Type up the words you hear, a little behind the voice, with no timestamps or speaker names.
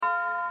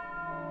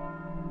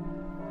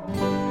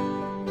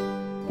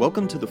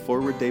Welcome to the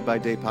Forward Day by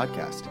Day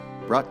podcast,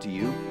 brought to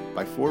you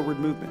by Forward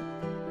Movement.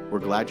 We're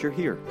glad you're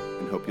here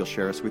and hope you'll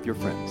share us with your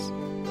friends.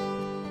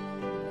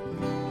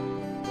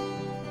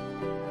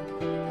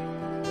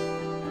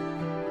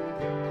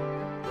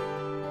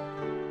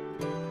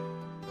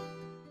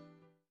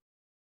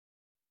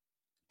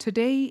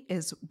 Today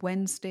is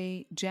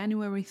Wednesday,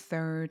 January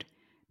 3rd,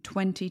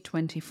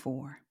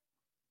 2024.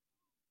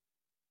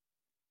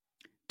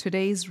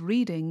 Today's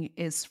reading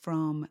is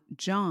from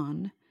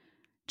John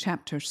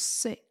chapter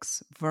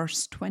 6,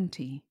 verse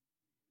 20.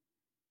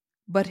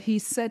 But he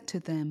said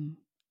to them,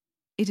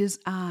 "It is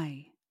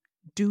I,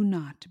 do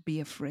not be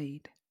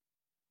afraid."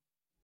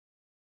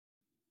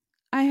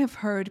 I have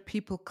heard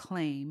people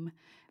claim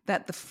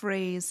that the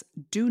phrase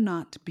 "do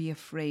not be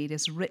afraid"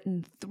 is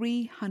written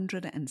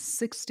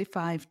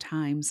 365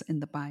 times in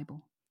the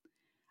Bible,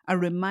 a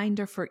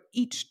reminder for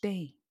each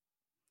day.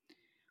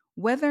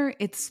 Whether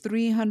it's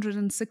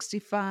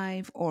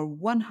 365 or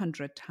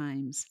 100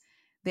 times,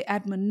 the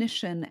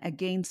admonition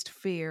against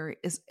fear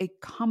is a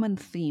common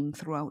theme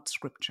throughout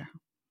Scripture.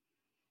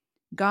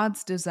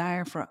 God's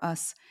desire for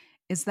us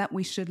is that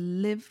we should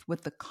live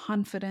with the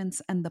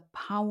confidence and the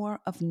power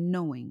of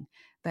knowing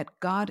that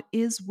God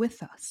is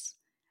with us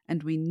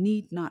and we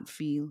need not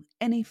feel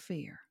any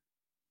fear.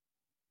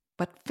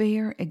 But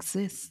fear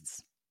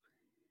exists.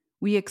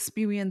 We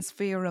experience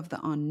fear of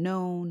the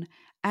unknown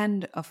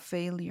and of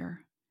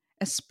failure,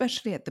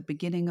 especially at the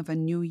beginning of a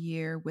new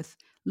year with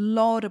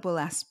laudable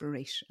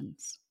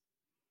aspirations.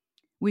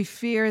 We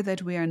fear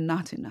that we are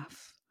not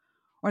enough,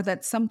 or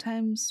that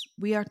sometimes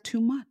we are too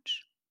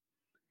much.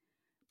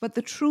 But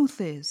the truth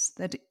is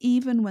that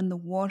even when the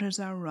waters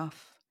are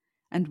rough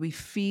and we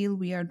feel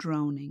we are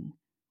drowning,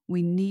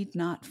 we need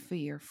not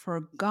fear,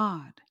 for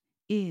God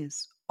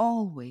is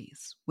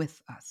always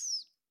with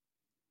us.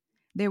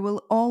 There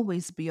will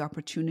always be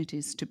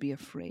opportunities to be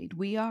afraid.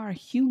 We are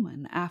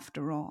human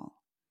after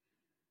all.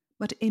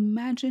 But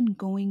imagine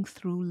going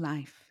through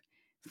life,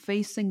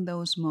 facing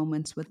those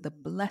moments with the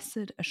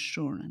blessed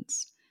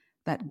assurance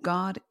that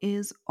God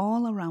is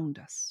all around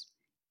us,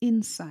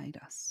 inside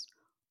us,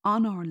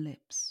 on our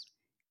lips,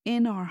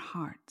 in our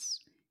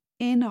hearts,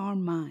 in our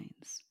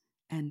minds,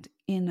 and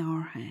in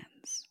our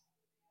hands.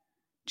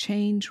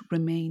 Change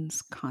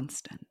remains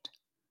constant.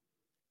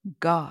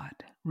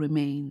 God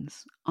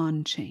remains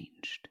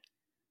unchanged.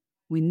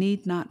 We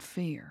need not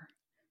fear.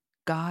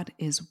 God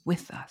is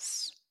with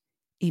us.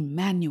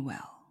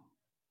 Emmanuel.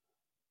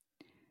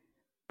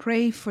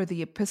 Pray for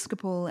the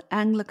Episcopal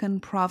Anglican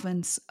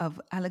Province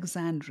of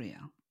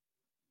Alexandria.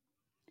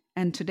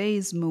 And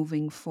today's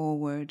moving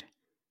forward,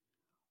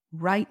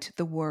 write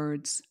the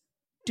words,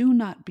 "Do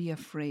not be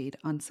afraid,"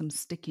 on some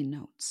sticky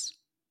notes.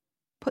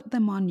 Put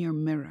them on your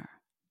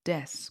mirror,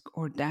 desk,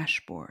 or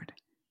dashboard,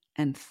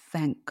 and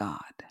thank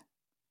God.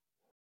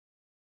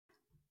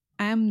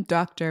 I'm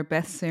Dr.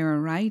 Beth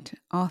Sarah Wright,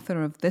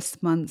 author of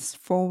this month's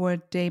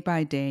Forward Day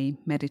by Day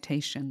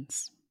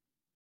Meditations.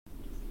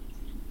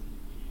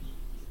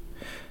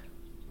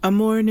 A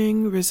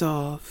morning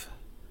resolve.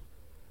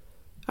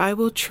 I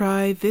will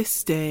try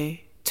this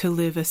day to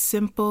live a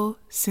simple,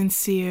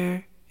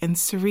 sincere, and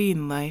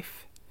serene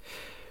life,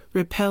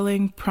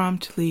 repelling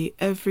promptly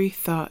every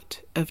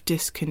thought of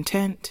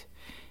discontent,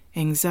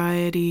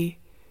 anxiety,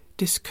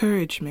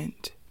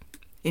 discouragement,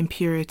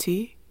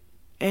 impurity,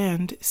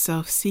 and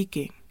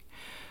self-seeking,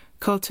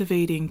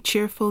 cultivating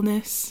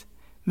cheerfulness,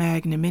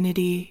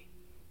 magnanimity,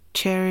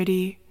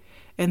 charity,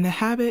 and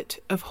the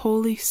habit of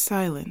holy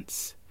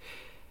silence,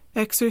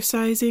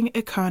 exercising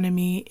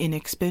economy in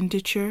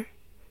expenditure,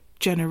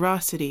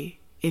 generosity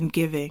in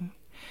giving,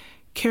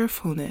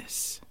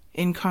 carefulness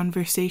in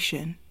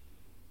conversation,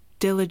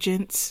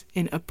 diligence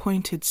in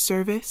appointed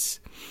service,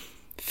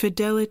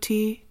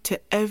 fidelity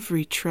to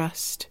every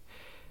trust,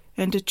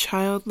 and a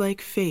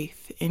childlike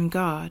faith in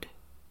God.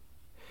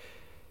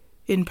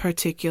 In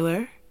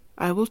particular,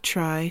 I will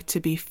try to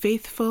be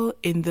faithful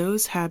in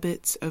those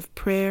habits of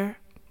prayer,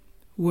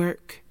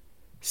 work,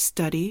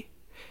 study,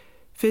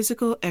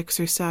 physical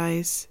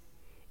exercise,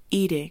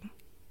 eating,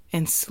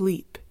 and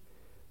sleep,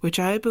 which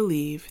I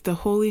believe the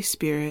Holy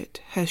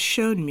Spirit has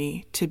shown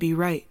me to be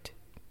right.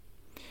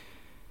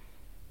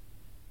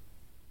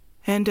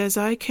 And as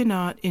I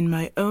cannot in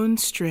my own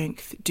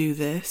strength do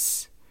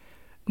this,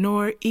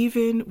 nor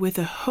even with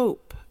a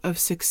hope of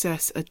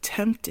success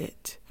attempt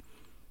it,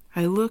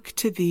 I look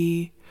to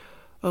Thee,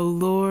 O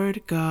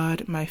Lord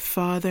God, my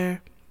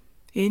Father,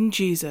 in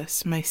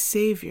Jesus, my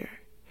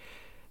Savior,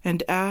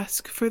 and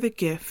ask for the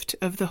gift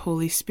of the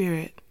Holy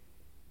Spirit.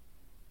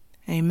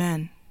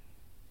 Amen.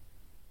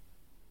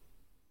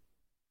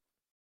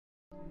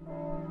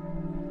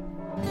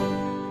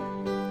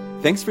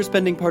 Thanks for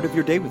spending part of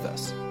your day with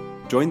us.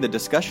 Join the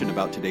discussion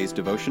about today's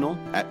devotional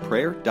at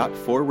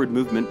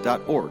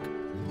prayer.forwardmovement.org,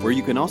 where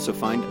you can also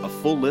find a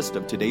full list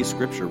of today's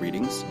scripture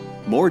readings,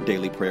 more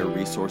daily prayer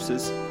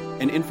resources,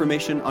 and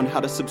information on how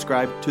to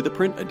subscribe to the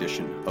print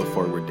edition of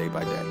Forward Day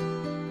by Day.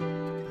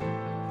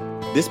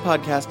 This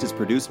podcast is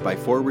produced by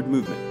Forward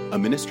Movement, a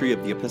ministry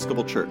of the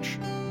Episcopal Church.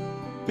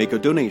 Make a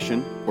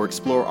donation or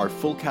explore our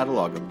full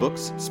catalog of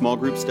books, small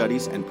group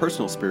studies, and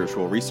personal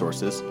spiritual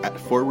resources at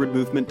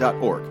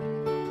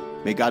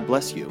forwardmovement.org. May God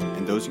bless you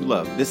and those you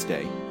love this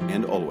day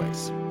and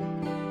always.